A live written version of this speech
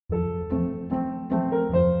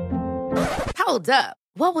Hold up.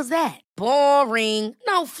 What was that? Boring.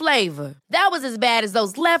 No flavor. That was as bad as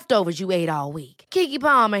those leftovers you ate all week. Keke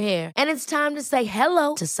Palmer here. And it's time to say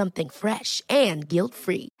hello to something fresh and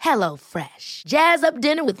guilt-free. Hello Fresh. Jazz up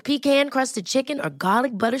dinner with pecan-crusted chicken or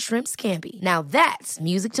garlic butter shrimp scampi. Now that's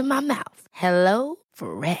music to my mouth. Hello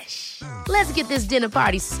Fresh. Let's get this dinner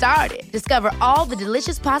party started. Discover all the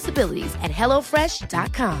delicious possibilities at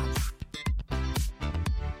hellofresh.com.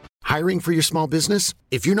 Hiring for your small business?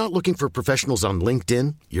 If you're not looking for professionals on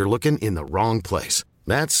LinkedIn, you're looking in the wrong place.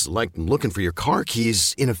 That's like looking for your car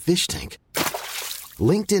keys in a fish tank.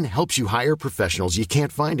 LinkedIn helps you hire professionals you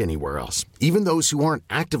can't find anywhere else, even those who aren't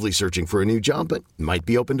actively searching for a new job but might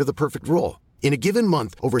be open to the perfect role. In a given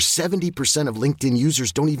month, over 70% of LinkedIn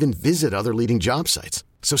users don't even visit other leading job sites.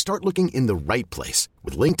 So start looking in the right place.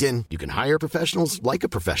 With LinkedIn, you can hire professionals like a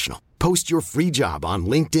professional. Post your free job on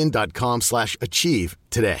linkedin.com/achieve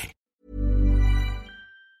today.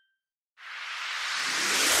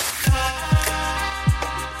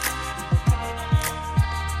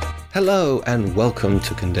 Hello and welcome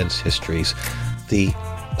to Condensed Histories, the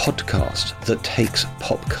podcast that takes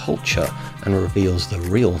pop culture and reveals the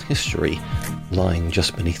real history lying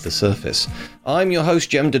just beneath the surface. I'm your host,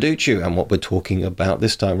 Jem Duducu, and what we're talking about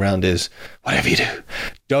this time round is, whatever you do,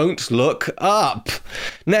 don't look up.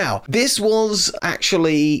 Now, this was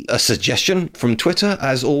actually a suggestion from Twitter.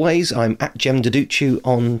 As always, I'm at Jem Duducu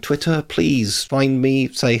on Twitter. Please find me,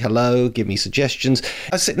 say hello, give me suggestions.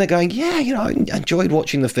 I was sitting there going, yeah, I enjoyed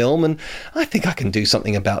watching the film, and I think I can do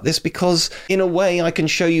something about this because, in a way, I can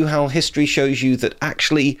show you how history shows you that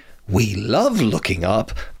actually we love looking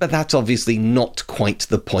up, but that's obviously not quite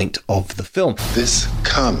the point of the film. This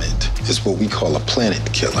comet is what we call a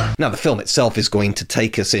planet killer. Now, the film itself is going to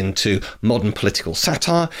take us into modern political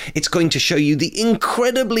satire. It's going to show you the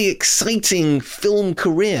incredibly exciting film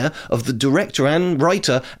career of the director and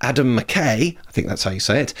writer Adam McKay. I think that's how you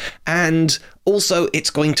say it. And also,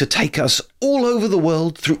 it's going to take us all over the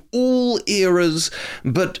world through all eras,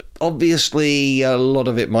 but obviously a lot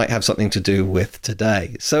of it might have something to do with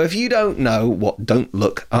today. So if you don't know what Don't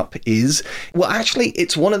Look Up is, well, actually,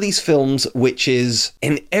 it's one of these films which is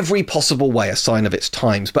in every possible way a sign of its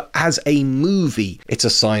times, but as a movie, it's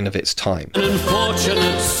a sign of its time. An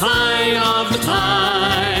unfortunate sign of the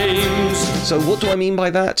times. So what do I mean by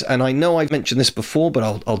that? And I know I've mentioned this before,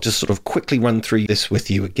 but I'll just sort of quickly run through this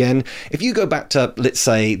with you again. If you go back to, let's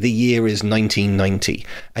say, the year is 1990,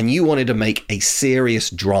 and you wanted to make a serious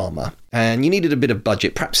drama, and you needed a bit of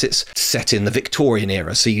budget, perhaps it's set in the Victorian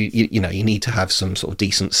era, so you need to have some sort of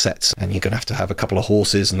decent sets, and you're going to have a couple of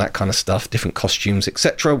horses and that kind of stuff, different costumes,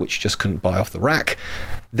 etc., which you just couldn't buy off the rack.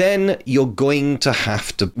 Then you're going to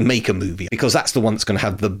have to make a movie, because that's the one that's going to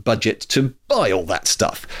have the budget to buy all that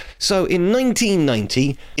stuff. So in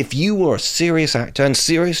 1990, if you were a serious actor and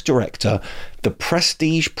serious director, the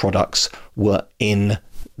prestige products were in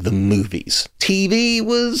the movies. TV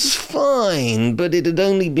was fine, but it had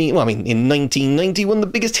only been, in 1990, one of the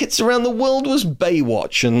biggest hits around the world was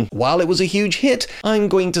Baywatch, and while it was a huge hit, I'm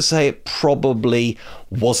going to say it probably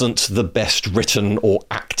wasn't the best written or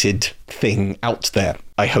acted thing out there.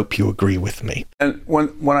 I hope you agree with me. And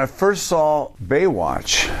when I first saw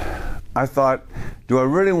Baywatch, I thought, do I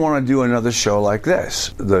really want to do another show like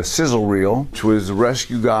this? The sizzle reel, which was the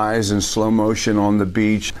rescue guys in slow motion on the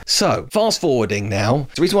beach. So, fast forwarding now,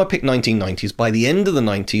 the reason why I picked 1990s, by the end of the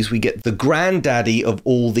 90s, we get the granddaddy of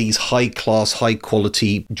all these high-class,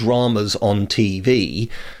 high-quality dramas on TV,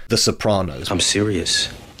 The Sopranos. I'm serious.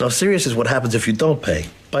 Now, serious is what happens if you don't pay.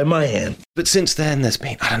 By my hand. But since then, there's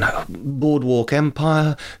been, Boardwalk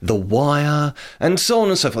Empire, The Wire, and so on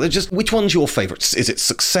and so forth. Just, which one's your favourite? Is it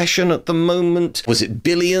Succession at the moment? Was it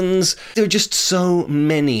Billions? There are just so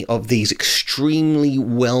many of these extremely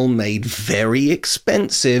well-made, very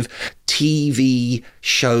expensive TV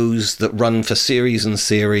shows that run for series and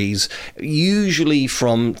series, usually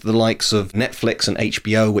from the likes of Netflix and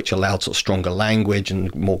HBO, which allowed sort of stronger language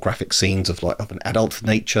and more graphic scenes of an adult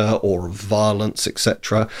nature or of violence,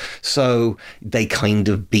 etc. So they kind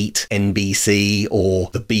of beat NBC or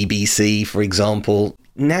the BBC, for example.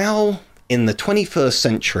 Now, in the 21st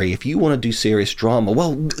century, if you want to do serious drama,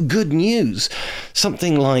 well, good news.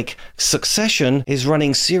 Something like Succession is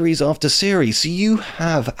running series after series, so you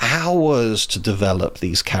have hours to develop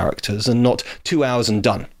these characters and not 2 hours and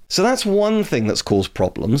done. So that's one thing that's caused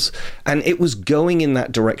problems, and it was going in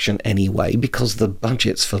that direction anyway because the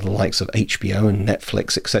budgets for the likes of HBO and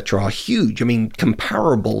Netflix, etc. are huge.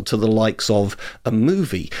 Comparable to the likes of a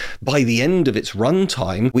movie. By the end of its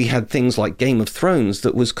runtime, we had things like Game of Thrones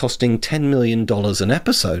that was costing $10 million an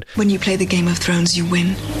episode. When you play the Game of Thrones, you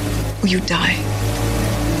win or you die.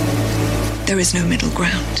 There is no middle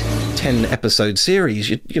ground. 10-episode series,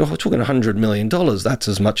 you're talking $100 million. That's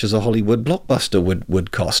as much as a Hollywood blockbuster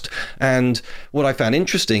would cost. And what I found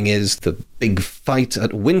interesting is the big fight at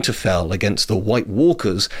Winterfell against the White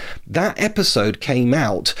Walkers. That episode came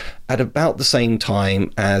out at about the same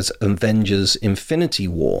time as Avengers Infinity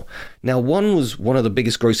War. Now, one was one of the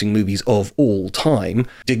biggest grossing movies of all time,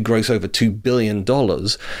 did gross over $2 billion,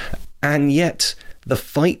 and yet the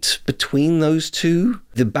fight between those two,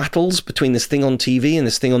 the battles between this thing on TV and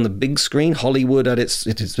this thing on the big screen, Hollywood at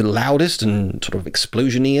its loudest and sort of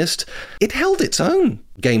explosioniest, it held its own.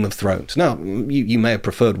 Game of Thrones. Now, you may have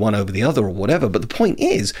preferred one over the other or whatever, but the point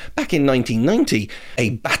is, back in 1990,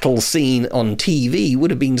 a battle scene on TV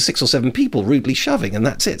would have been 6 or 7 people rudely shoving, and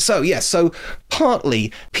that's it. So, yes, so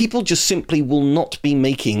partly, people just simply will not be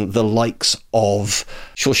making the likes of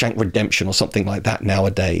Shawshank Redemption or something like that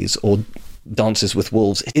nowadays, or Dances with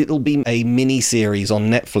Wolves. It'll be a mini-series on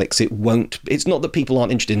Netflix. It's not that people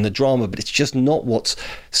aren't interested in the drama, but it's just not what's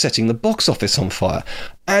setting the box office on fire.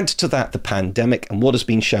 Add to that the pandemic, and what has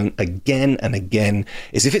been shown again and again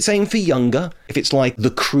is if it's aimed for younger, if it's like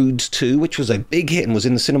The Croods 2, which was a big hit and was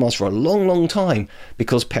in the cinemas for a long, long time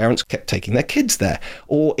because parents kept taking their kids there,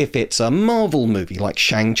 or if it's a Marvel movie like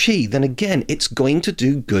Shang-Chi, then again, it's going to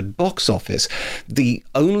do good box office. The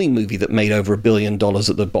only movie that made over $1 billion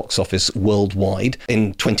at the box office worldwide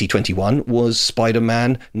in 2021 was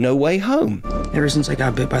Spider-Man No Way Home. Ever since I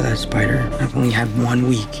got bit by that spider, I've only had 1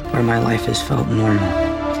 week where my life has felt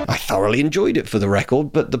normal. I thoroughly enjoyed it, for the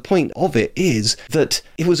record, but the point of it is that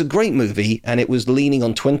it was a great movie and it was leaning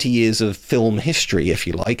on 20 years of film history, if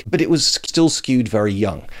you like, but it was still skewed very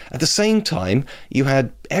young. At the same time, you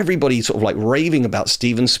had everybody sort of like raving about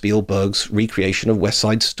Steven Spielberg's recreation of West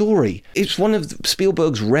Side Story. It's one of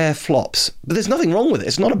Spielberg's rare flops, but there's nothing wrong with it.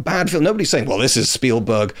 It's not a bad film. Nobody's saying, well, this is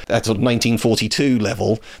Spielberg at sort of 1942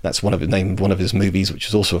 level. That's one of his movies, which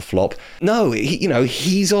is also a flop. No,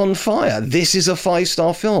 he's on fire. This is a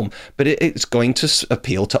 5-star film, but it's going to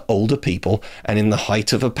appeal to older people. And in the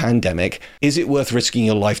height of a pandemic, is it worth risking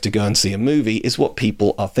your life to go and see a movie, is what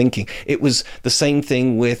people are thinking. It was the same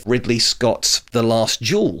thing with Ridley Scott's The Last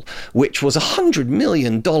Duel, which was $100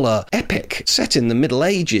 million epic set in the Middle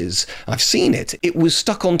Ages. I've seen it. It was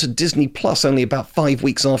stuck onto Disney Plus only about 5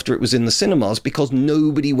 weeks after it was in the cinemas because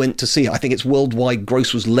nobody went to see it. I think its worldwide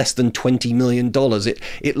gross was less than $20 million.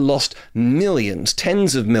 It lost millions,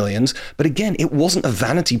 tens of millions. But again, it wasn't a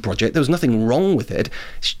vanity project. There was nothing wrong with it.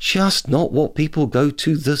 It's just not what people go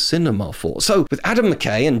to the cinema for. So with Adam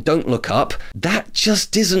McKay and Don't Look Up, that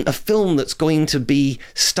just isn't a film that's going to be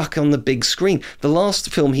stuck on the big screen. The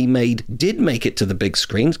last film he made did make it to the big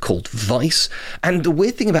screen, called Vice. And the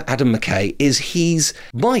weird thing about Adam McKay is he's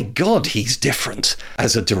different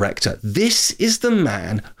as a director. This is the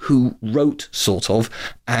man who wrote, sort of,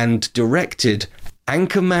 and directed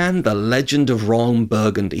Anchorman, The Legend of Ron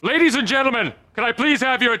Burgundy. Ladies and gentlemen, can I please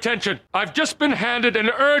have your attention? I've just been handed an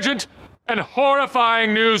urgent and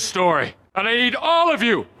horrifying news story, and I need all of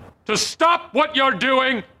you to stop what you're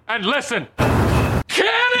doing and listen.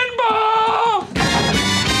 Cannonball!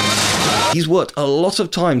 He's worked a lot of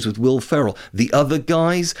times with Will Ferrell, The Other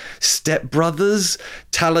Guys, Step Brothers,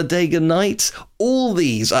 Talladega Nights. All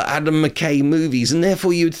these are Adam McKay movies, and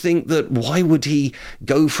therefore you'd think that why would he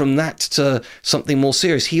go from that to something more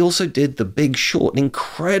serious? He also did The Big Short, an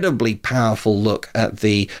incredibly powerful look at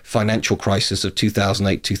the financial crisis of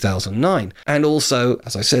 2008-2009. And also,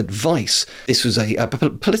 as I said, Vice. This was a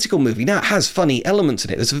political movie. Now, it has funny elements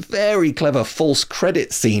in it. There's a very clever false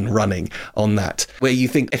credit scene running on that, where you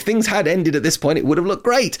think if things had ended at this point, it would have looked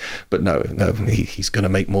great. But no, he's going to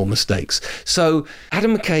make more mistakes. So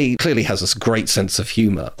Adam McKay clearly has this great sense of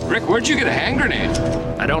humor. Rick, where'd you get a hand grenade?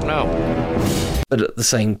 I don't know. But at the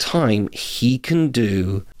same time, he can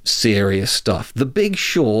do serious stuff. The Big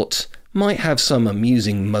Short might have some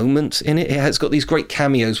amusing moments in it. It has got these great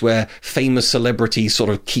cameos where famous celebrities sort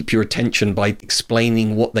of keep your attention by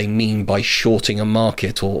explaining what they mean by shorting a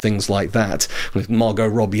market or things like that, with Margot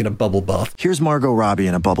Robbie in a bubble bath. Here's Margot Robbie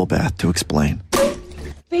in a bubble bath to explain.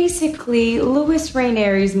 Basically, Louis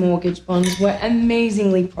Ranieri's mortgage bonds were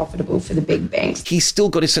amazingly profitable for the big banks. He's still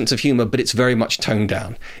got his sense of humor, but it's very much toned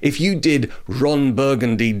down. If you did Ron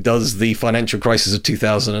Burgundy does the financial crisis of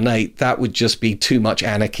 2008, that would just be too much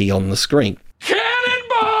anarchy on the screen.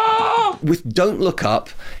 Cannonball! With Don't Look Up,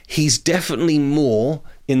 he's definitely more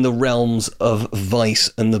in the realms of Vice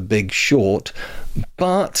and The Big Short,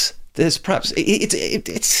 but there's perhaps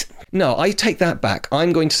it's no, I take that back.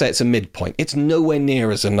 I'm going to say it's a midpoint. It's nowhere near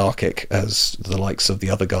as anarchic as the likes of the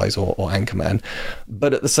other guys or Anchorman,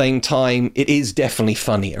 but at the same time, it is definitely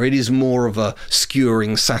funnier. It is more of a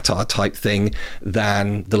skewering satire type thing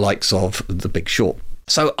than the likes of The Big Short.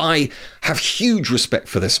 So I have huge respect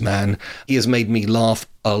for this man. He has made me laugh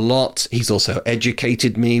a lot. He's also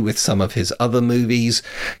educated me with some of his other movies.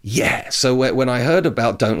 Yeah, so when I heard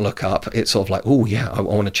about Don't Look Up, it's sort of like, oh yeah, I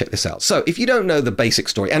want to check this out. So if you don't know the basic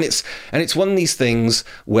story, and it's one of these things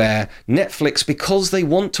where Netflix, because they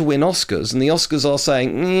want to win Oscars, and the Oscars are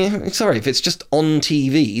saying, sorry, if it's just on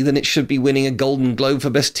TV, then it should be winning a Golden Globe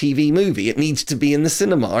for Best TV Movie. It needs to be in the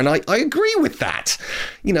cinema, and I agree with that.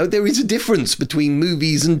 You know, there is a difference between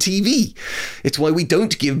movies and TV. It's why we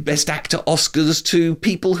don't give Best Actor Oscars to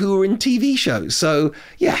people who are in TV shows. So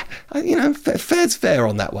yeah, you know, fair's fair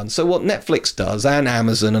on that one. So what Netflix does, and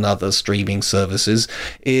Amazon and other streaming services,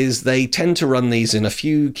 is they tend to run these in a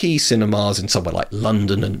few key cinemas in somewhere like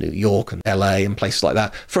London and New York and LA and places like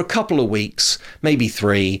that for a couple of weeks, maybe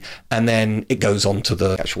 3, and then it goes on to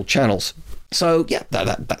the actual channels. So yeah,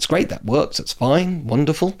 that's great. That works. That's fine.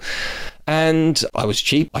 Wonderful. And I was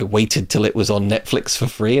cheap. I waited till it was on Netflix for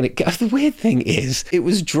free. And the weird thing is, it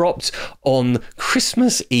was dropped on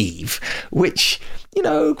Christmas Eve, which, you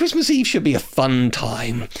know, Christmas Eve should be a fun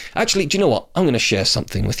time. Actually, do you know what? I'm going to share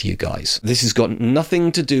something with you guys. This has got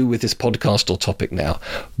nothing to do with this podcast or topic now.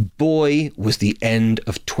 Boy, was the end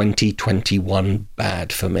of 2021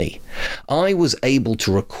 bad for me. I was able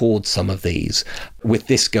to record some of these with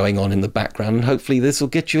this going on in the background, and hopefully this will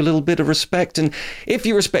get you a little bit of respect. And if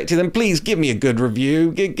you respect it, then please give me a good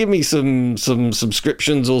review. Give me some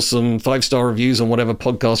subscriptions or some 5-star reviews on whatever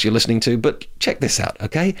podcast you're listening to. But check this out,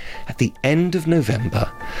 okay? At the end of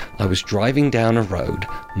November, I was driving down a road,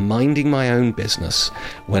 minding my own business,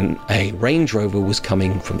 when a Range Rover was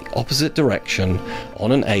coming from the opposite direction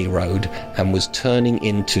on an A road and was turning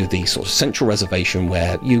into the sort of central reservation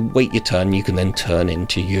where you wait your turn, you can then turn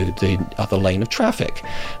into the other lane of traffic.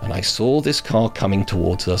 And I saw this car coming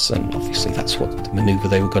towards us, and obviously that's what the maneuver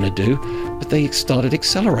they were going to do, but they started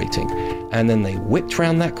accelerating, and then they whipped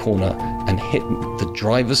round that corner and hit the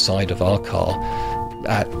driver's side of our car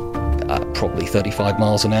at probably 35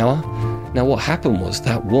 miles an hour. Now what happened was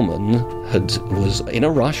that woman was in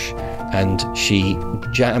a rush, and she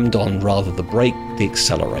jammed on rather the brake, the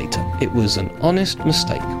accelerator. It was an honest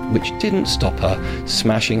mistake, which didn't stop her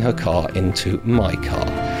smashing her car into my car.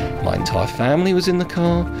 My entire family was in the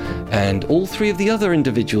car, and all 3 of the other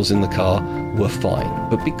individuals in the car were fine.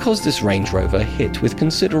 But because this Range Rover hit with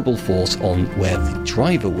considerable force on where the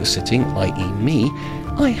driver was sitting, i.e. me,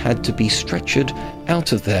 I had to be stretchered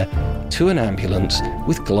out of there to an ambulance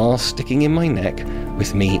with glass sticking in my neck,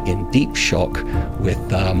 with me in deep shock, with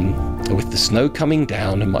the snow coming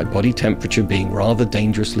down and my body temperature being rather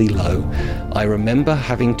dangerously low. I remember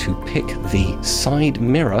having to pick the side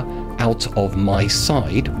mirror out of my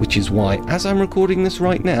side, which is why, as I'm recording this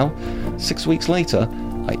right now, 6 weeks later,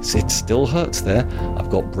 it still hurts there. I've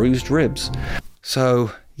got bruised ribs.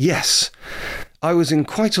 So, yes, I was in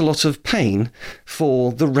quite a lot of pain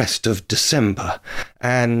for the rest of December,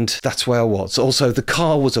 and that's where I was. Also, the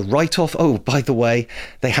car was a write-off. Oh, by the way,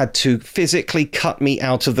 they had to physically cut me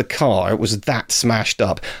out of the car. It was that smashed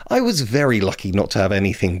up. I was very lucky not to have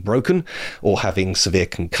anything broken or having severe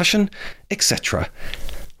concussion, etc.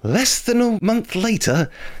 Less than a month later,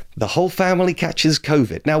 the whole family catches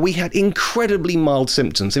COVID. Now, we had incredibly mild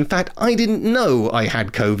symptoms. In fact, I didn't know I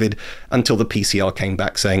had COVID until the PCR came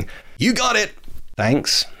back saying, "You got it."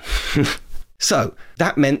 Thanks. So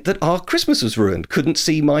that meant that our Christmas was ruined. Couldn't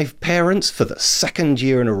see my parents for the 2nd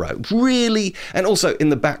year in a row. Really? And also in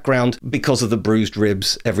the background, because of the bruised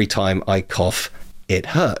ribs, every time I cough, it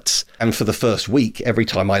hurts. And for the first week, every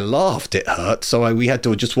time I laughed, it hurt. So we had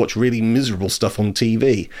to just watch really miserable stuff on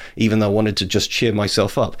TV, even though I wanted to just cheer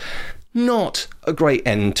myself up. Not a great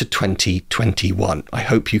end to 2021. I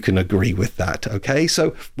hope you can agree with that, okay?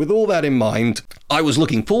 So with all that in mind, I was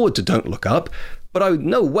looking forward to Don't Look Up, but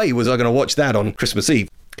no way was I going to watch that on Christmas Eve.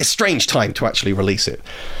 It's a strange time to actually release it.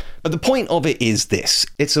 But the point of it is this.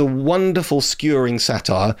 It's a wonderful skewering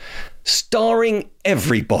satire starring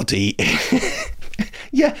everybody.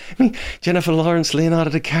 Yeah, I mean, Jennifer Lawrence,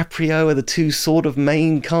 Leonardo DiCaprio are the 2 sort of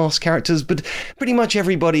main cast characters, but pretty much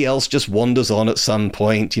everybody else just wanders on at some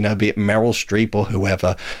point, you know, be it Meryl Streep or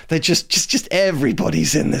whoever. They're just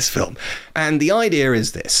everybody's in this film. And the idea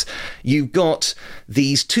is this. You've got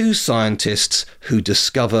these 2 scientists who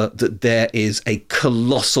discover that there is a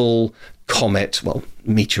colossal comet, well,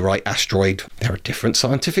 meteorite, asteroid. There are different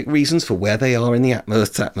scientific reasons for where they are in the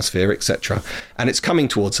Earth's atmosphere, etc. And it's coming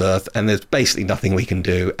towards Earth, and there's basically nothing we can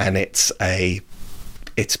do, and it's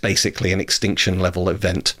basically an extinction level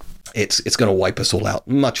event. It's going to wipe us all out,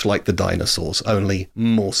 much like the dinosaurs, only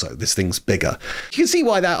more so. This thing's bigger. You can see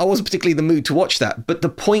why I wasn't particularly in the mood to watch that, but the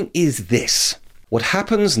point is this. What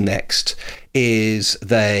happens next is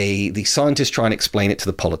the scientists try and explain it to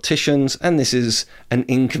the politicians, and this is an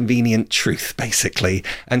inconvenient truth, basically.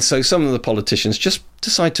 And so some of the politicians just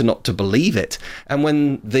decide not to believe it. And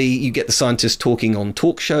when you get the scientists talking on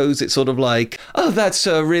talk shows, it's sort of like, oh, that's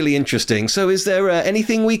really interesting. So is there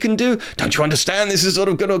anything we can do? Don't you understand? This is sort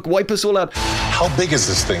of going to wipe us all out. How big is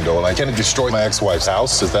this thing, though? Like, can it destroy my ex-wife's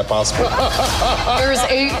house? Is that possible? There's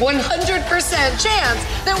a 100% chance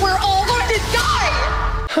that we're all going to die.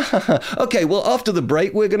 Okay, well, after the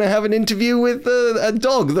break, we're going to have an interview with a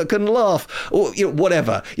dog that can laugh, or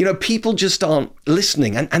whatever. People just aren't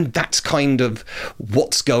listening, and that's kind of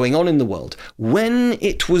what's going on in the world. When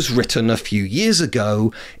it was written a few years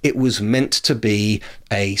ago, it was meant to be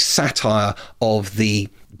a satire of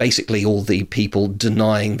basically all the people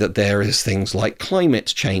denying that there is things like climate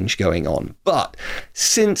change going on. But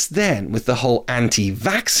since then, with the whole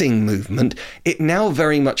anti-vaxxing movement, it now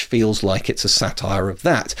very much feels like it's a satire of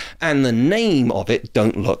that. And the name of it,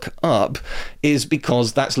 Don't Look Up, is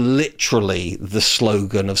because that's literally the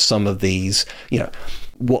slogan of some of these,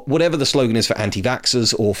 whatever the slogan is for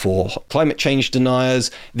anti-vaxxers or for climate change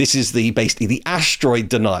deniers, this is basically the asteroid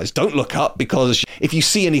deniers. Don't look up, because if you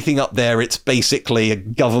see anything up there, it's basically a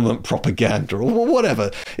government propaganda or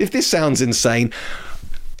whatever. If this sounds insane,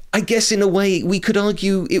 I guess in a way we could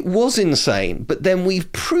argue it was insane, but then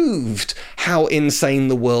we've proved how insane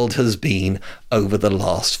the world has been over the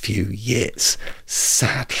last few years.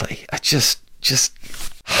 Sadly, I just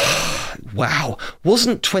wow.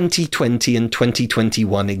 Wasn't 2020 and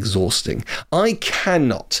 2021 exhausting? I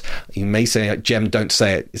cannot, you may say, Jem, don't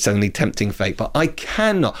say it, it's only tempting fate, but I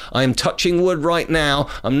cannot, I am touching wood right now,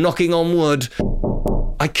 I'm knocking on wood,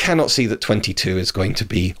 I cannot see that 22 is going to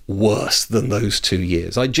be worse than those 2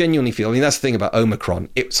 years. I genuinely feel, that's the thing about Omicron,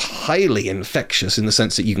 it's highly infectious in the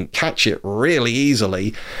sense that you can catch it really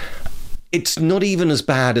easily. It's not even as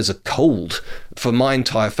bad as a cold for my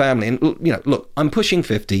entire family. And, look, I'm pushing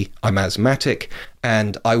 50, I'm asthmatic,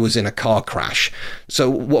 and I was in a car crash. So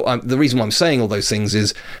the reason why I'm saying all those things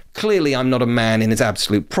is clearly I'm not a man in his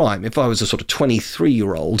absolute prime. If I was a sort of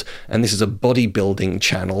 23-year-old and this is a bodybuilding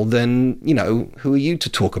channel, then, who are you to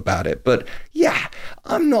talk about it? But yeah,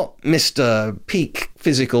 I'm not Mr. Peak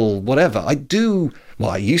physical whatever.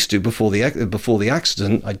 I used to before the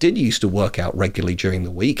accident. I did used to work out regularly during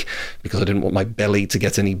the week because I didn't want my belly to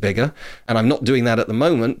get any bigger. And I'm not doing that at the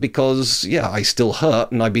moment because, I still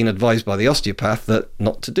hurt, and I've been advised by the osteopath that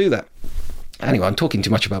not to do that. Anyway, I'm talking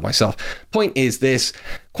too much about myself. Point is this,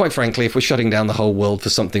 quite frankly, if we're shutting down the whole world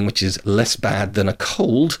for something which is less bad than a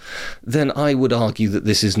cold, then I would argue that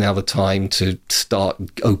this is now the time to start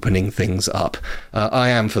opening things up. I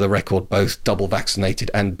am, for the record, both double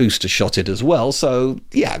vaccinated and booster shotted as well, so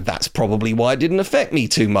yeah, that's probably why it didn't affect me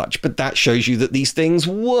too much, but that shows you that these things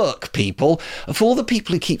work, people. For all the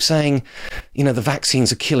people who keep saying, the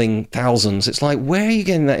vaccines are killing thousands, it's like, where are you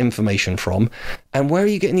getting that information from? And where are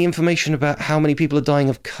you getting the information about how many people are dying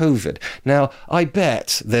of COVID? Now, I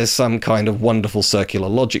bet there's some kind of wonderful circular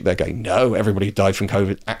logic there going, no, everybody who died from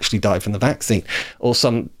COVID actually died from the vaccine, or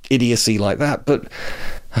some idiocy like that. But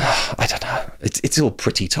I don't know. It's all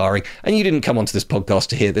pretty tiring. And you didn't come onto this podcast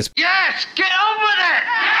to hear this. Yes, get on with it!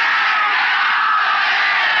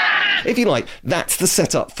 If you like, that's the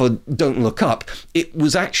setup for Don't Look Up. It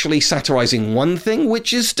was actually satirizing one thing,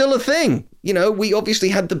 which is still a thing. We obviously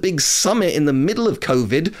had the big summit in the middle of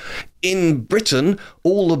COVID in Britain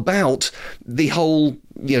all about the whole,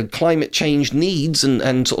 climate change needs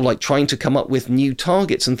and sort of like trying to come up with new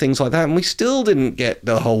targets and things like that. And we still didn't get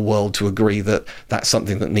the whole world to agree that that's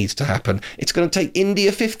something that needs to happen. It's going to take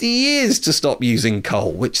India 50 years to stop using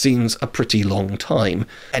coal, which seems a pretty long time.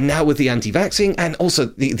 And now with the anti-vaxxing and also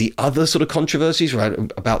the other sort of controversies, right,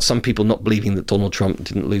 about some people not believing that Donald Trump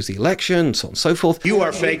didn't lose the election, so on and so forth. You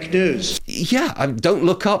are fake news. Yeah, Don't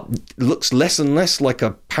Look Up looks less and less like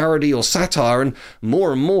a parody or satire and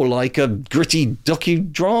more like a gritty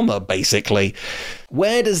docudrama, basically.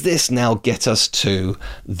 Where does this now get us to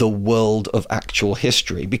the world of actual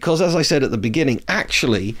history? Because as I said at the beginning,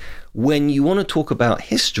 actually, when you want to talk about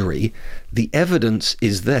history, the evidence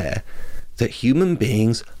is there that human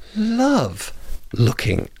beings love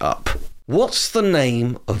looking up. What's the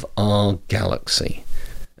name of our galaxy?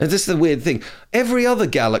 And this is the weird thing. Every other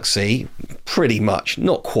galaxy, pretty much,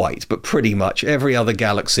 not quite, but pretty much every other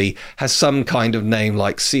galaxy has some kind of name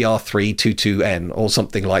like CR322N or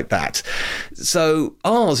something like that. So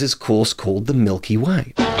ours is, of course, called the Milky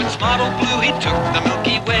Way. With Model Blue, he took the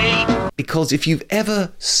Milky Way. Because if you've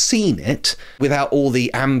ever seen it without all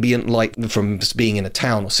the ambient light from being in a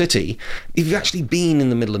town or city, if you've actually been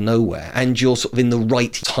in the middle of nowhere and you're sort of in the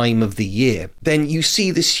right time of the year, then you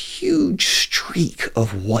see this huge streak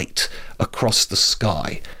of white across the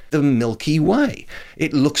sky. The Milky Way.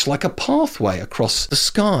 It looks like a pathway across the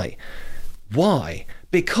sky. Why?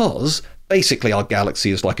 Because basically our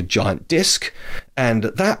galaxy is like a giant disk, and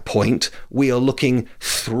at that point we are looking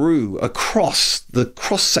through across the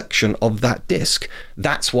cross-section of that disk.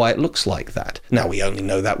 That's why it looks like that. Now, we only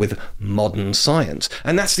know that with modern science,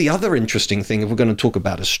 and that's the other interesting thing if we're going to talk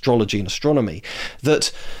about astrology and astronomy,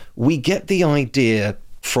 that we get the idea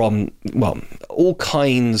from, well, all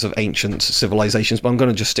kinds of ancient civilizations, but I'm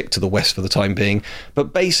going to just stick to the West for the time being.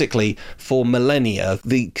 But basically, for millennia,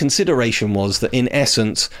 the consideration was that in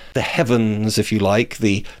essence, the heavens, if you like,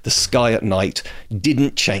 the sky at night,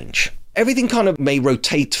 didn't change. Everything kind of may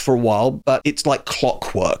rotate for a while, but it's like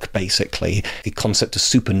clockwork, basically. The concept of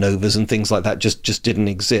supernovas and things like that just didn't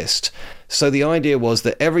exist. So the idea was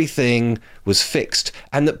that everything was fixed,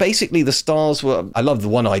 and that basically the stars were, I love the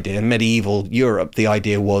one idea, in medieval Europe, the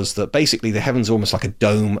idea was that basically the heavens are almost like a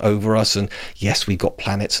dome over us, and yes, we've got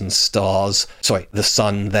planets and stars, the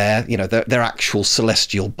sun there, you know, they're actual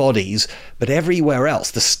celestial bodies, but everywhere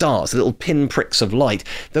else, the stars, the little pinpricks of light,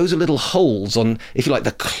 those are little holes on, if you like,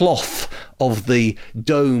 the cloth of the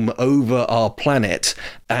dome over our planet,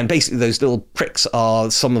 and basically those little pricks are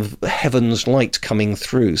some of heaven's light coming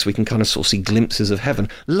through, so we can kind of sort of see glimpses of heaven.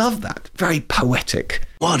 Love that. Very poetic.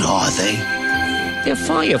 What are they? They're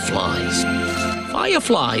fireflies.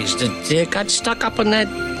 Fireflies that got stuck up in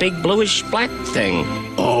that big bluish black thing.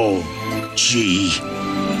 Oh, gee.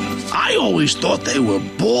 I always thought they were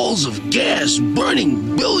balls of gas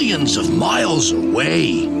burning billions of miles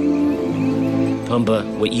away.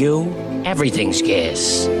 Pumbaa, with you, everything's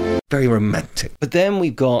gas. Very romantic. But then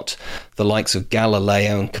we've got the likes of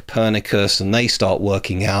Galileo and Copernicus, and they start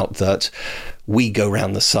working out that we go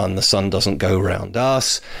round the sun doesn't go round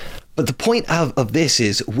us. But the point of this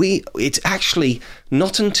is it's actually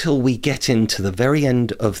not until we get into the very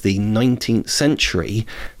end of the 19th century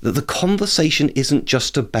that the conversation isn't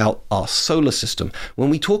just about our solar system. When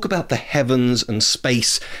we talk about the heavens and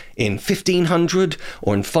space in 1500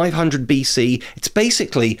 or in 500 BC, it's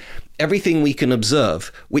basically everything we can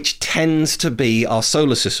observe, which tends to be our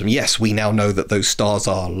solar system. Yes, we now know that those stars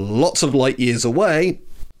are lots of light years away,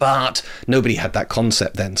 but nobody had that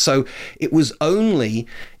concept then. So it was only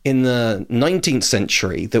in the 19th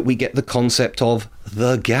century that we get the concept of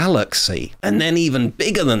the galaxy. And then even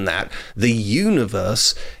bigger than that, the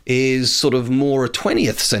universe is sort of more a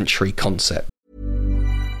 20th century concept.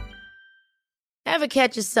 Ever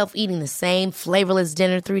catch yourself eating the same flavorless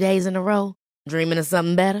dinner 3 days in a row? Dreaming of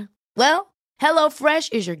something better? Well,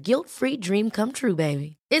 HelloFresh is your guilt-free dream come true,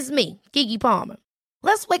 baby. It's me, Keke Palmer.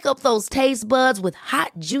 Let's wake up those taste buds with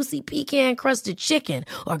hot, juicy pecan-crusted chicken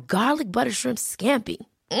or garlic butter shrimp scampi.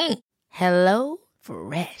 Hello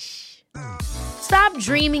Fresh. Stop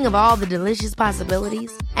dreaming of all the delicious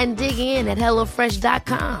possibilities and dig in at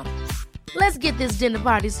HelloFresh.com. Let's get this dinner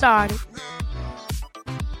party started.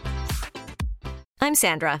 I'm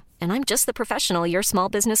Sandra, and I'm just the professional your small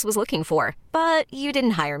business was looking for. But you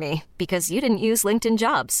didn't hire me because you didn't use LinkedIn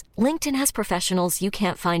Jobs. LinkedIn has professionals you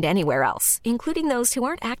can't find anywhere else, including those who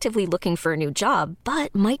aren't actively looking for a new job,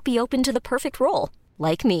 but might be open to the perfect role,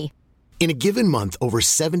 like me. In a given month, over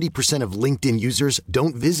 70% of LinkedIn users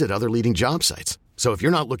don't visit other leading job sites. So if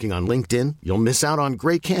you're not looking on LinkedIn, you'll miss out on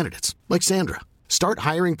great candidates like Sandra. Start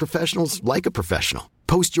hiring professionals like a professional.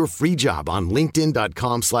 Post your free job on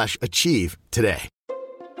linkedin.com/achieve today.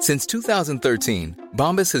 Since 2013,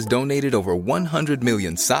 Bombas has donated over 100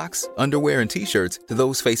 million socks, underwear, and T-shirts to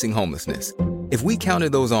those facing homelessness. If we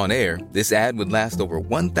counted those on air, this ad would last over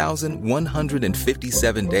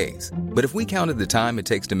 1,157 days. But if we counted the time it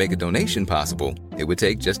takes to make a donation possible, it would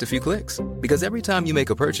take just a few clicks. Because every time you make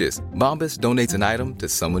a purchase, Bombas donates an item to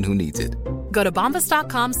someone who needs it. Go to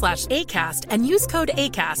bombas.com/ACAST and use code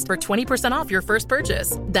ACAST for 20% off your first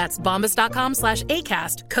purchase. That's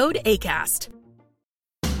bombas.com/ACAST, code ACAST.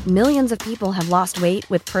 Millions of people have lost weight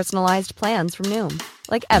with personalized plans from Noom.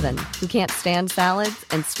 Like Evan, who can't stand salads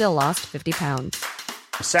and still lost 50 pounds.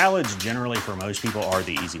 Salads generally for most people are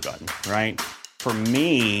the easy button, right? For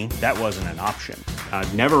me, that wasn't an option. I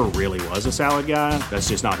never really was a salad guy. That's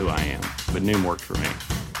just not who I am. But Noom worked for me.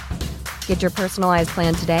 Get your personalized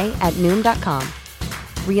plan today at Noom.com.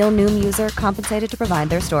 Real Noom user compensated to provide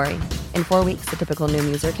their story. In 4 weeks, the typical Noom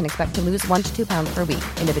user can expect to lose 1 to 2 pounds per week.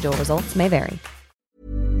 Individual results may vary.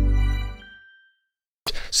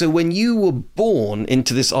 So when you were born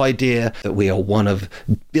into this idea that we are one of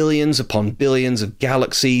billions upon billions of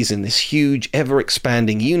galaxies in this huge,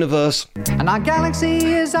 ever-expanding universe, and our galaxy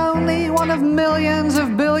is only one of millions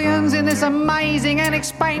of billions in this amazing and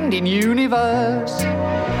expanding universe.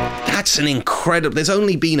 That's an incredible... There's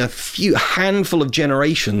only been a handful of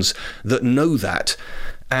generations that know that.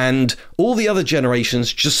 And all the other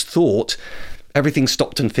generations just thought everything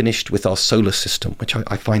stopped and finished with our solar system, which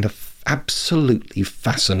I find a absolutely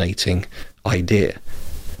fascinating idea.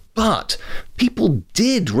 But people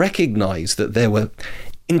did recognize that there were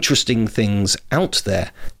interesting things out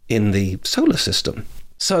there in the solar system.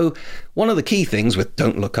 So one of the key things with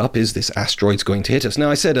Don't Look Up is this asteroid's going to hit us. Now,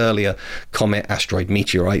 I said earlier, comet, asteroid,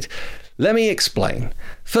 meteorite. Let me explain.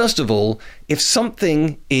 First of all, if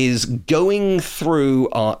something is going through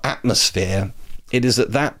our atmosphere, it is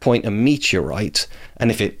at that point a meteorite,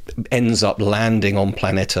 and if it ends up landing on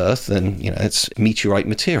planet Earth, then it's meteorite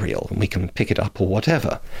material, and we can pick it up or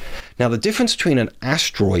whatever. Now, the difference between an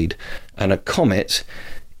asteroid and a comet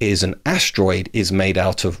is an asteroid is made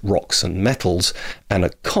out of rocks and metals, and a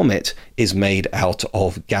comet is made out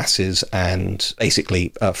of gases and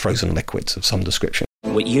basically frozen liquids of some description.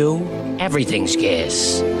 With you, everything's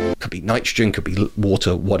gas. Could be nitrogen, could be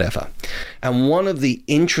water, whatever. And one of the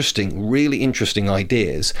really interesting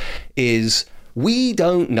ideas is we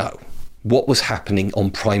don't know what was happening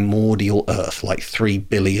on primordial Earth, like 3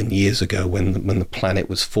 billion years ago when the planet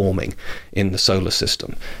was forming in the solar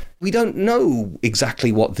system. We don't know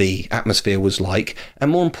exactly what the atmosphere was like,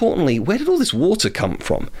 and more importantly, where did all this water come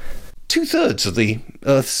from? 2/3 of the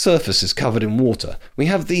Earth's surface is covered in water. We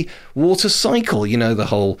have the water cycle,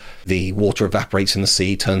 the water evaporates in the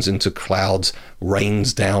sea, turns into clouds,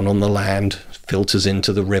 rains down on the land, filters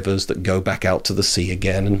into the rivers that go back out to the sea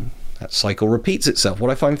again, and that cycle repeats itself.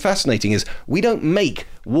 What I find fascinating is we don't make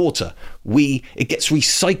water. It gets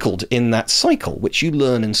recycled in that cycle, which you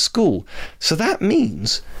learn in school. So that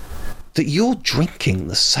means that you're drinking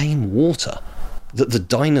the same water that the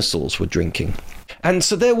dinosaurs were drinking. And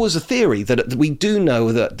so there was a theory that we do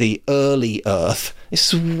know that the early Earth,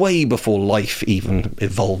 this is way before life even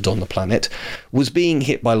evolved on the planet, was being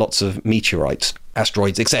hit by lots of meteorites,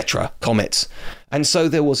 asteroids, etc., comets. And so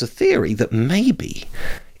there was a theory that maybe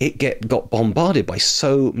it got bombarded by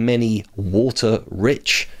so many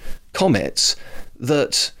water-rich comets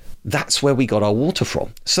that's where we got our water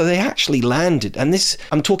from. So they actually landed, and this,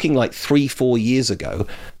 I'm talking like 3-4 years ago,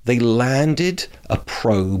 they landed a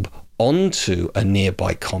probe onto a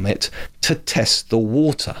nearby comet to test the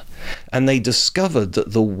water. And they discovered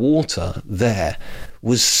that the water there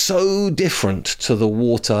was so different to the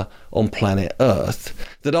water on planet Earth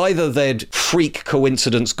that either they'd freak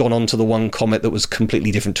coincidence gone onto the one comet that was completely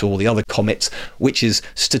different to all the other comets, which is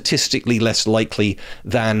statistically less likely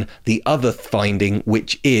than the other finding,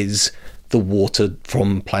 which is the water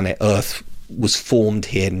from planet Earth was formed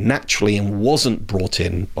here naturally and wasn't brought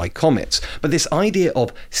in by comets. But this idea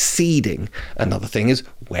of seeding, another thing is,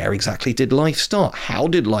 where exactly did life start? How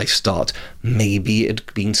did life start? Maybe it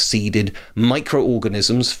had been seeded.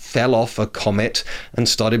 Microorganisms fell off a comet and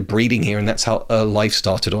started breeding here, and that's how life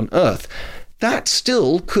started on Earth. That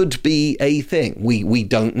still could be a thing. We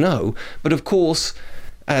don't know. But of course,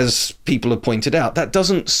 as people have pointed out, that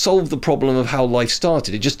doesn't solve the problem of how life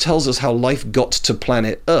started. It just tells us how life got to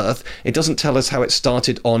planet Earth. It doesn't tell us how it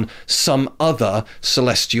started on some other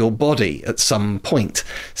celestial body at some point.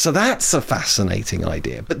 So that's a fascinating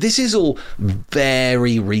idea. But this is all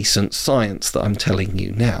very recent science that I'm telling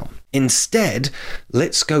you now. Instead,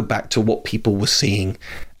 let's go back to what people were seeing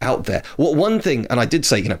out there. Well, one thing, and I did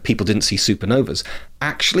say, people didn't see supernovas.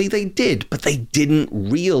 Actually, they did, but they didn't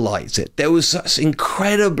realize it. There was this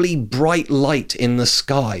incredibly bright light in the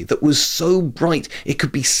sky that was so bright it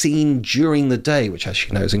could be seen during the day, which, as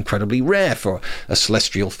you know, is incredibly rare for a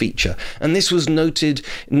celestial feature. And this was noted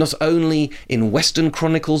not only in Western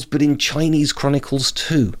chronicles, but in Chinese chronicles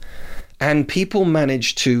too. And people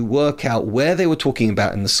managed to work out where they were talking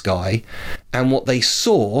about in the sky, and what they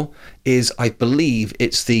saw is, I believe,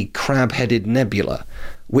 it's the Crab-Headed Nebula,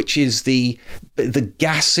 which is the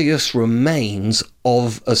gaseous remains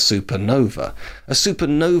of a supernova. A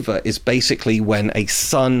supernova is basically when a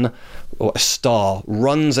sun or a star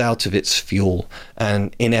runs out of its fuel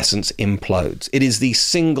and, in essence, implodes. It is the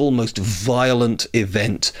single most violent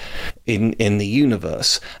event in the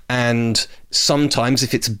universe. And sometimes,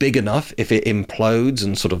 if it's big enough, if it implodes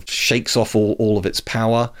and sort of shakes off all of its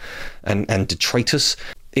power and detritus,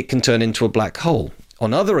 it can turn into a black hole.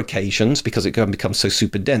 On other occasions, because it can become so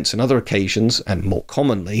super dense, on other occasions, and more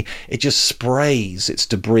commonly, it just sprays its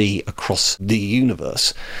debris across the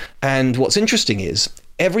universe. And what's interesting is,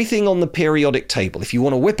 everything on the periodic table, if you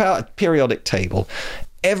want to whip out a periodic table,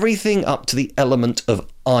 everything up to the element of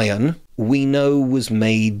iron, we know was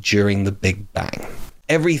made during the Big Bang.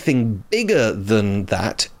 Everything bigger than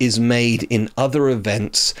that is made in other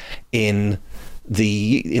events in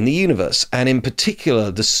the universe, and in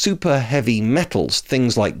particular the super heavy metals,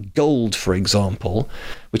 things like gold, for example,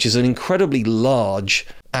 which is an incredibly large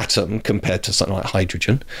atom compared to something like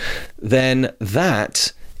hydrogen, then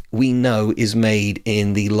that we know is made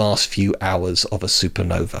in the last few hours of a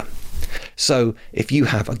supernova. So if you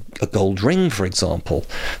have a gold ring, for example,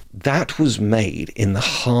 that was made in the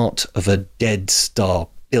heart of a dead star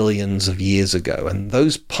billions of years ago, and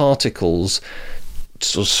those particles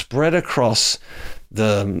sort of spread across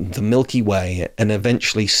the Milky Way and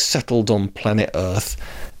eventually settled on planet Earth,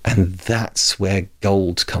 and that's where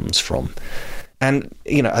gold comes from. And,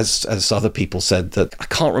 you know, as other people said, that I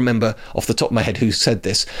can't remember off the top of my head who said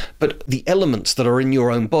this, but the elements that are in your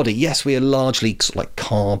own body, yes, we are largely sort of like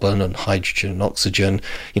carbon and hydrogen and oxygen,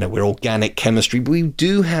 you know, we're organic chemistry, but we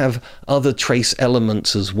do have other trace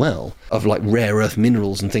elements as well, of like rare earth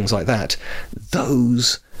minerals and things like that.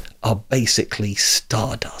 Those are basically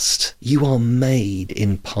stardust. You are made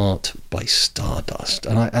in part by stardust,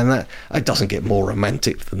 and that it doesn't get more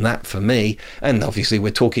romantic than that for me. And obviously,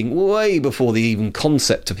 we're talking way before the even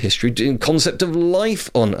concept of history, concept of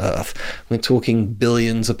life on Earth. We're talking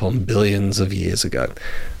billions upon billions of years ago.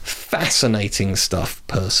 Fascinating stuff.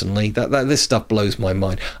 Personally, that this stuff blows my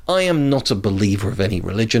mind. I am not a believer of any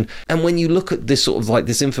religion, and when you look at this sort of like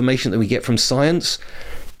this information that we get from science,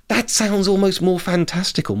 that sounds almost more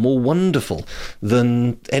fantastical, more wonderful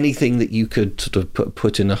than anything that you could sort of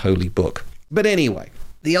put in a holy book. But anyway,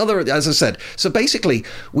 the other, as I said, so basically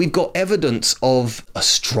we've got evidence of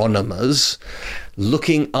astronomers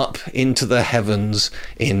looking up into the heavens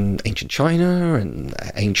in ancient China and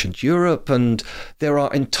ancient Europe, and there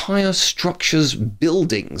are entire structures,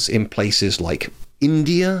 buildings in places like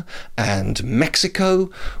India and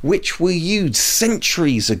Mexico, which were used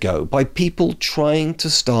centuries ago by people trying to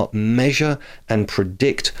start measure and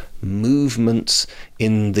predict movements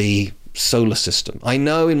in the solar system. I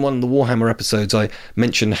know in one of the Warhammer episodes I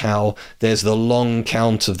mentioned how there's the long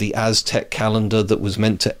count of the Aztec calendar that was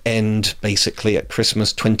meant to end basically at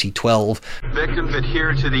Christmas 2012. Victims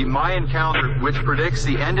adhere to the Mayan calendar, which predicts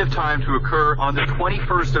the end of time to occur on the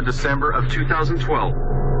 21st of December of 2012.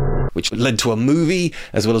 Which led to a movie,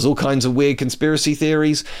 as well as all kinds of weird conspiracy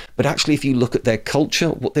theories. But actually, if you look at their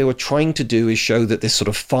culture, what they were trying to do is show that this sort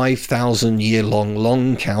of 5,000 year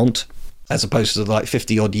long count, as opposed to the like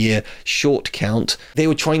 50 odd year short count, they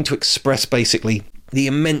were trying to express basically the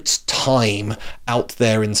immense time out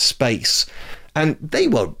there in space. And they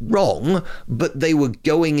were wrong, but they were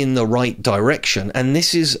going in the right direction. And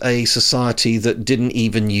this is a society that didn't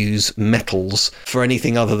even use metals for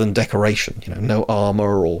anything other than decoration. You know, no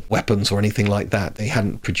armor or weapons or anything like that. They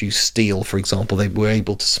hadn't produced steel, for example. They were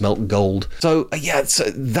able to smelt gold. So, yeah, so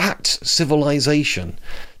that civilization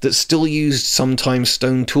that still used sometimes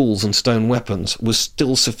stone tools and stone weapons was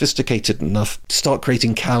still sophisticated enough to start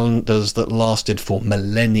creating calendars that lasted for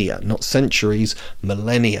millennia, not centuries,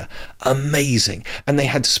 millennia. Amazing. And they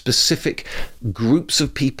had specific groups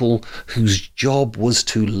of people whose job was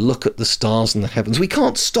to look at the stars in the heavens. We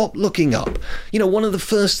can't stop looking up. You know, one of the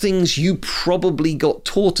first things you probably got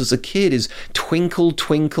taught as a kid is twinkle,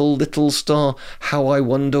 twinkle, little star, how I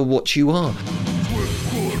wonder what you are.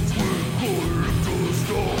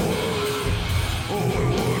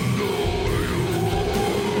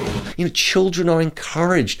 You know, children are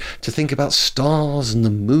encouraged to think about stars and the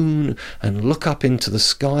moon and look up into the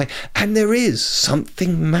sky. And there is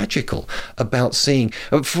something magical about seeing.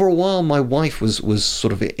 For a while, my wife was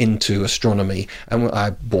sort of into astronomy, and I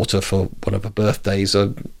bought her for one of her birthdays a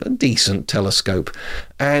decent telescope.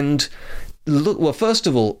 And look, well, first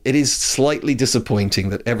of all, it is slightly disappointing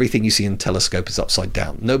that everything you see in telescope is upside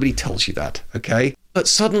down. Nobody tells you that, okay? But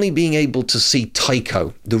suddenly being able to see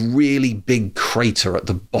Tycho, the really big crater at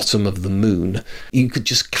the bottom of the moon, you could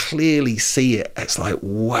just clearly see it. It's like,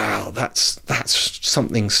 wow, that's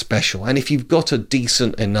something special. And if you've got a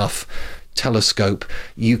decent enough telescope,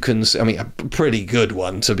 you can, I mean, a pretty good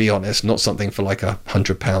one, to be honest, not something for like £100,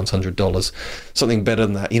 $100, something better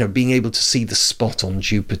than that, you know, being able to see the spot on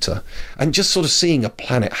Jupiter and just sort of seeing a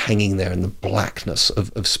planet hanging there in the blackness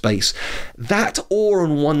of space. That awe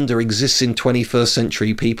and wonder exists in 21st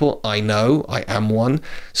century people. I know, I am one.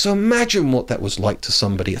 So imagine what that was like to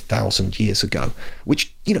somebody 1,000 years ago,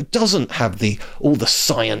 which doesn't have all the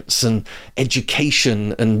science and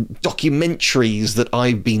education and documentaries that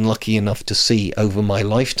I've been lucky enough to see over my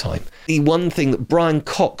lifetime. The one thing that Brian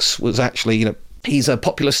Cox was actually, he's a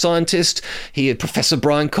popular scientist. Professor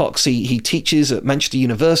Brian Cox, he teaches at Manchester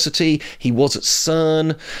University. He was at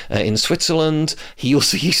CERN in Switzerland. He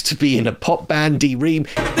also used to be in a pop band, D-Ream.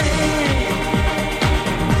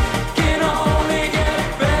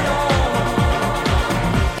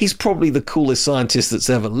 He's probably the coolest scientist that's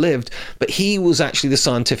ever lived, but he was actually the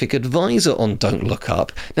scientific advisor on Don't Look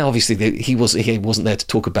Up. Now, obviously, he wasn't there to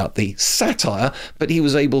talk about the satire, but he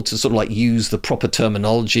was able to sort of use the proper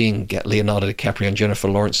terminology and get Leonardo DiCaprio and Jennifer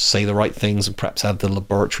Lawrence to say the right things and perhaps have the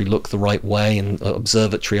laboratory look the right way, and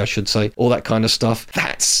observatory, I should say, all that kind of stuff.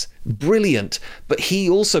 That's brilliant. But he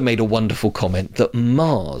also made a wonderful comment that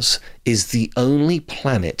Mars is the only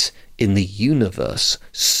planet in the universe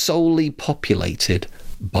solely populated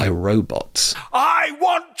by robots. I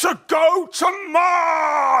want to go to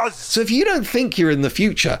Mars! So if you don't think you're in the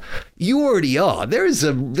future, you already are. There is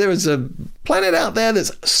a planet out there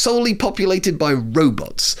that's solely populated by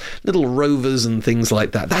robots, little rovers and things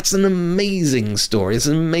like that. That's an amazing story. It's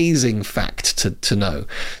an amazing fact to know.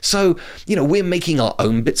 So, we're making our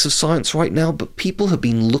own bits of science right now, but people have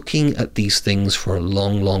been looking at these things for a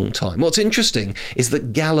long, long time. What's interesting is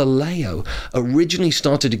that Galileo originally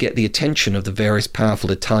started to get the attention of the various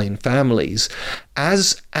powerful Italian families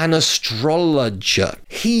as an astrologer.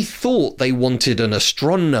 He thought they wanted an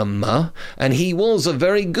astronomer, and he was a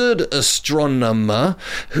very good astronomer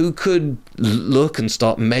who could look and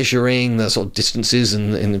start measuring the sort of distances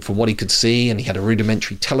and from what he could see, and he had a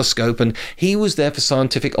rudimentary telescope, and he was there for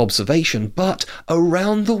scientific observation. But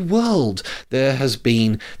around the world, there has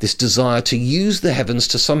been this desire to use the heavens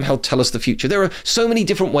to somehow tell us the future. There are so many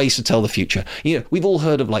different ways to tell the future. We've all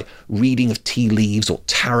heard of reading of tea leaves or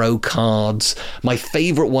tarot cards. My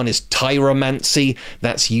favorite one is tyromancy.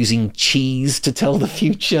 That's using cheese to tell the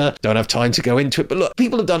future. Don't have time to go into it, but look,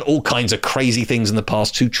 people have done all kinds of crazy things in the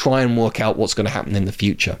past to try and work out what's going to happen in the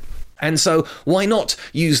future. And so why not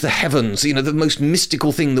use the heavens, the most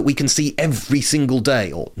mystical thing that we can see every single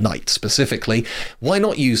day, or night specifically? Why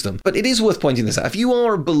not use them? But it is worth pointing this out. If you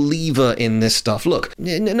are a believer in this stuff, look,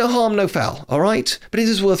 no harm, no foul, all right? But it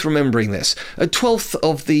is worth remembering this. 1/12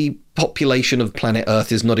 of the population of planet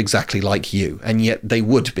Earth is not exactly like you, and yet they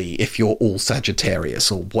would be if you're all Sagittarius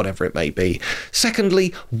or whatever it may be.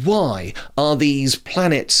 Secondly, why are these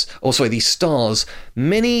these stars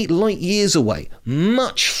many light years away,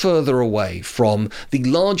 much further away from the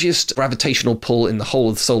largest gravitational pull in the whole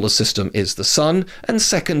of the solar system is the Sun, and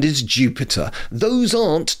second is Jupiter. Those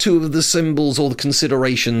aren't two of the symbols or the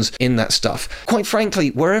considerations in that stuff. Quite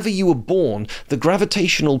frankly, wherever you were born, the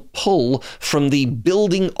gravitational pull from the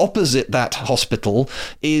building opposite that hospital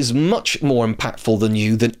is much more impactful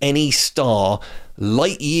than any star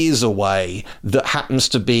light years away that happens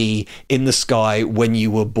to be in the sky when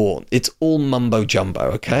you were born. It's all mumbo jumbo,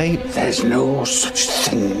 okay? There's no such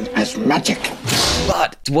thing as magic.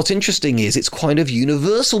 But what's interesting is it's kind of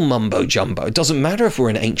universal mumbo jumbo. It doesn't matter if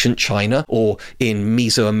we're in ancient China or in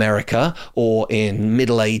Mesoamerica or in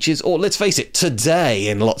Middle Ages, or let's face it, today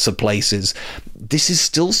in lots of places. This is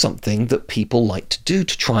still something that people like to do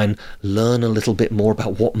to try and learn a little bit more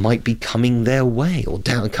about what might be coming their way or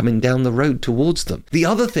coming down the road towards them. The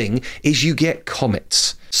other thing is you get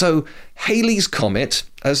comets. So Halley's Comet,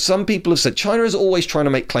 as some people have said, China is always trying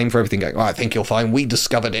to make claim for everything, going, I think you'll find we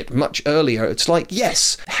discovered it much earlier. It's like,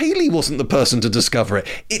 yes, Halley wasn't the person to discover it.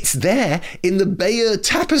 It's there in the Bayeux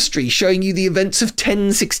Tapestry showing you the events of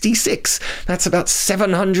 1066. That's about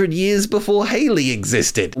 700 years before Halley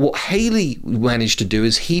existed. What Halley managed to do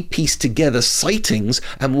is he pieced together sightings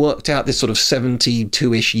and worked out this sort of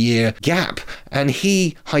 72-ish year gap. And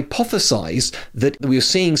he hypothesized that we were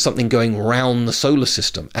seeing something going round the solar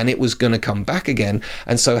system and it was going to come back again.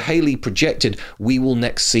 And so Halley projected we will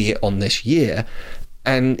next see it on this year.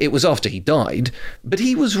 And it was after he died, but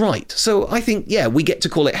he was right. So I think, yeah, we get to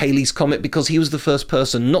call it Halley's Comet because he was the first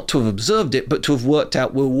person not to have observed it, but to have worked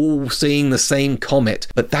out we're all seeing the same comet.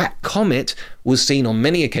 But that comet was seen on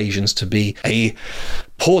many occasions to be a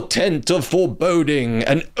portent of foreboding,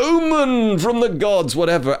 an omen from the gods,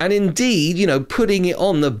 whatever. And indeed, putting it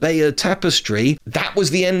on the Bayeux Tapestry, that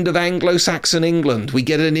was the end of Anglo-Saxon England. We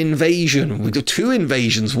get an invasion. We do 2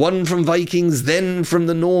 invasions, one from Vikings, then from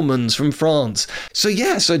the Normans from France. So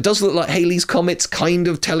it does look like Halley's Comet's kind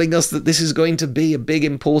of telling us that this is going to be a big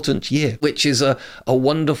important year, which is a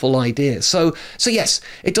wonderful idea. So yes,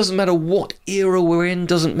 it doesn't matter what era we're in,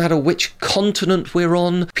 doesn't matter which continent we're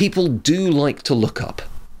on, people do like to look up.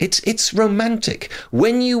 It's romantic.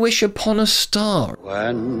 When You Wish Upon a Star.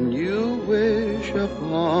 When you wish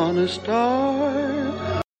upon a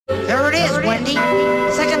star. There it is, Wendy.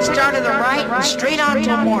 Second star to the right and straight on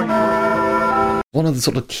till morning. One of the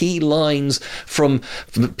sort of key lines from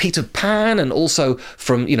Peter Pan, and also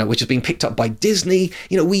from, which has been picked up by Disney,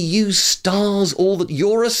 we use stars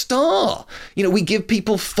you're a star. We give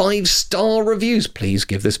people 5-star reviews. Please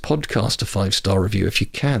give this podcast a 5-star review if you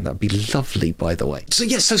can. That'd be lovely, by the way. So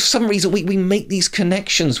yes, so for some reason we make these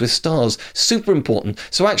connections with stars. Super important.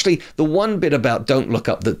 So actually, the one bit about Don't Look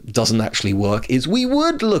Up that doesn't actually work is we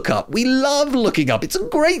would look up. We love looking up. It's a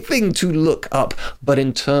great thing to look up. But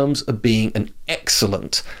in terms of being an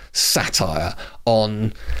excellent satire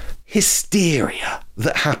on hysteria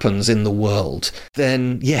that happens in the world,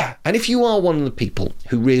 then yeah. And if you are one of the people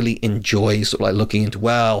who really enjoys sort of like looking into,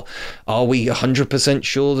 well, are we 100%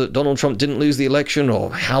 sure that Donald Trump didn't lose the election,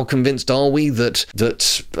 or how convinced are we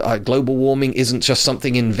that global warming isn't just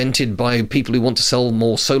something invented by people who want to sell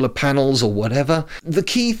more solar panels or whatever? The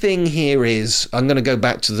key thing here is, I'm going to go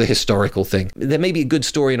back to the historical thing. There may be a good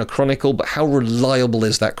story in a chronicle, but how reliable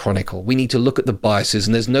is that chronicle? We need to look at the biases,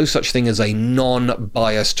 and there's no such thing as a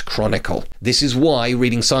non-biased chronicle. This is why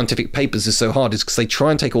reading scientific papers is so hard, is because they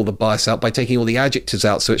try and take all the bias out by taking all the adjectives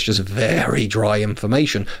out, so it's just very dry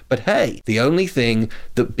information. But hey, the only thing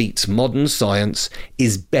that beats modern science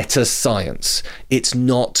is better science. It's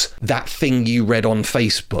not that thing you read on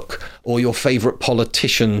Facebook, or your favorite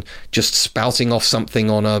politician just spouting off something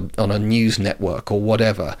on a news network or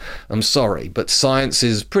whatever. I'm sorry, but science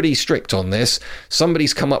is pretty strict on this.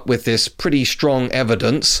 Somebody's come up with this pretty strong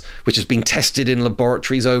evidence, which has been tested in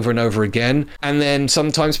laboratories over and over again, and then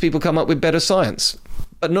sometimes people come up with better science,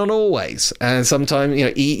 but not always. And sometimes,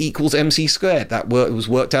 E equals MC squared. That was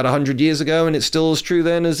worked out 100 years ago, and it's still as true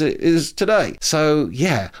then as it is today. So,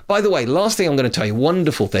 yeah. By the way, last thing I'm going to tell you,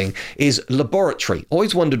 wonderful thing, is laboratory.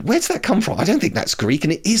 Always wondered, where's that come from? I don't think that's Greek,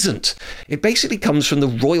 and it isn't. It basically comes from the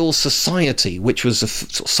Royal Society, which was a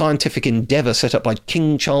scientific endeavour set up by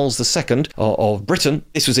King Charles II of Britain.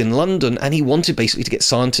 This was in London, and he wanted basically to get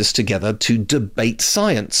scientists together to debate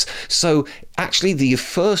science. So, actually, the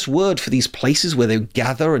first word for these places where they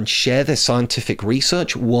gather and share their scientific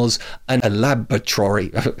research was a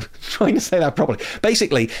laboratory. I'm trying to say that properly.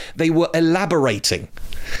 Basically, they were elaborating.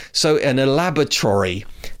 So an laboratory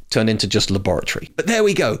turned into just laboratory. But there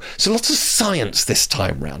we go. So lots of science this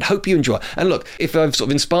time round. Hope you enjoy. And look, if I've sort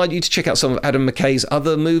of inspired you to check out some of Adam McKay's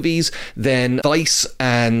other movies, then Vice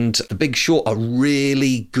and The Big Short are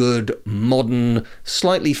really good, modern,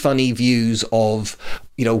 slightly funny views of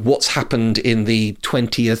what's happened in the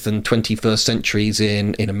 20th and 21st centuries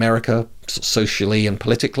in America, socially and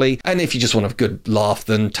politically. And if you just want a good laugh,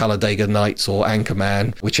 then Talladega Nights or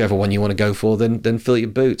Anchorman, whichever one you want to go for, then fill your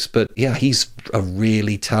boots. But yeah, he's a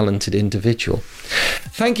really talented individual.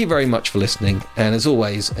 Thank you very much for listening. And as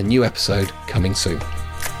always, a new episode coming soon.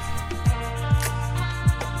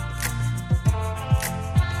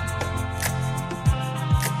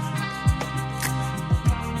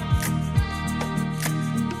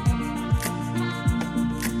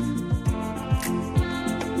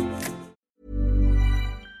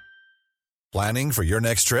 Planning for your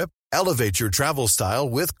next trip? Elevate your travel style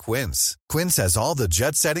with Quince. Quince has all the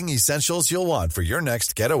jet-setting essentials you'll want for your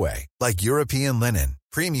next getaway, like European linen,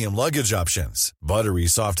 premium luggage options, buttery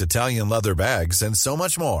soft Italian leather bags, and so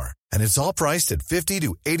much more. And it's all priced at 50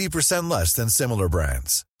 to 80% less than similar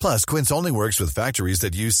brands. Plus, Quince only works with factories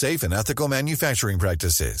that use safe and ethical manufacturing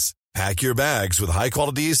practices. Pack your bags with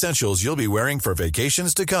high-quality essentials you'll be wearing for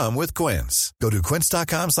vacations to come with Quince. Go to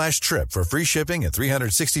quince.com/trip for free shipping and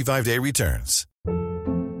 365-day returns.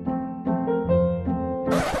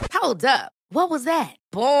 Hold up. What was that?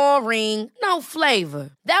 Boring. No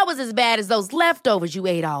flavor. That was as bad as those leftovers you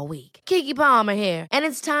ate all week. Keke Palmer here, and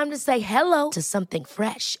it's time to say hello to something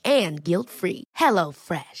fresh and guilt-free.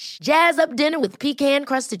 HelloFresh. Jazz up dinner with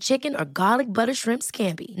pecan-crusted chicken or garlic butter shrimp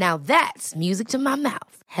scampi. Now that's music to my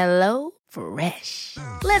mouth. HelloFresh.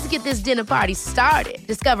 Let's get this dinner party started.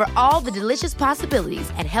 Discover all the delicious possibilities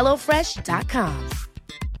at HelloFresh.com.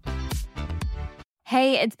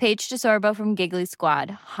 Hey, it's Paige DeSorbo from Giggly Squad.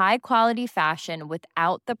 High quality fashion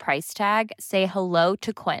without the price tag. Say hello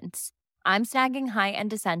to Quince. I'm snagging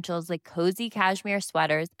high-end essentials like cozy cashmere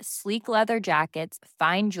sweaters, sleek leather jackets,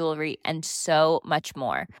 fine jewelry, and so much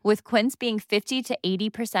more. With Quince being 50 to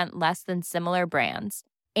 80% less than similar brands.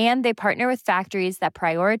 And they partner with factories that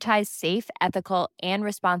prioritize safe, ethical, and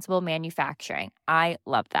responsible manufacturing. I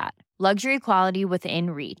love that. Luxury quality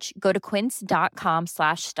within reach. Go to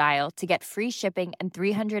quince.com/style to get free shipping and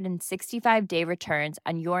 365-day returns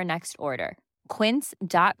on your next order.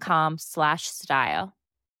 Quince.com/style.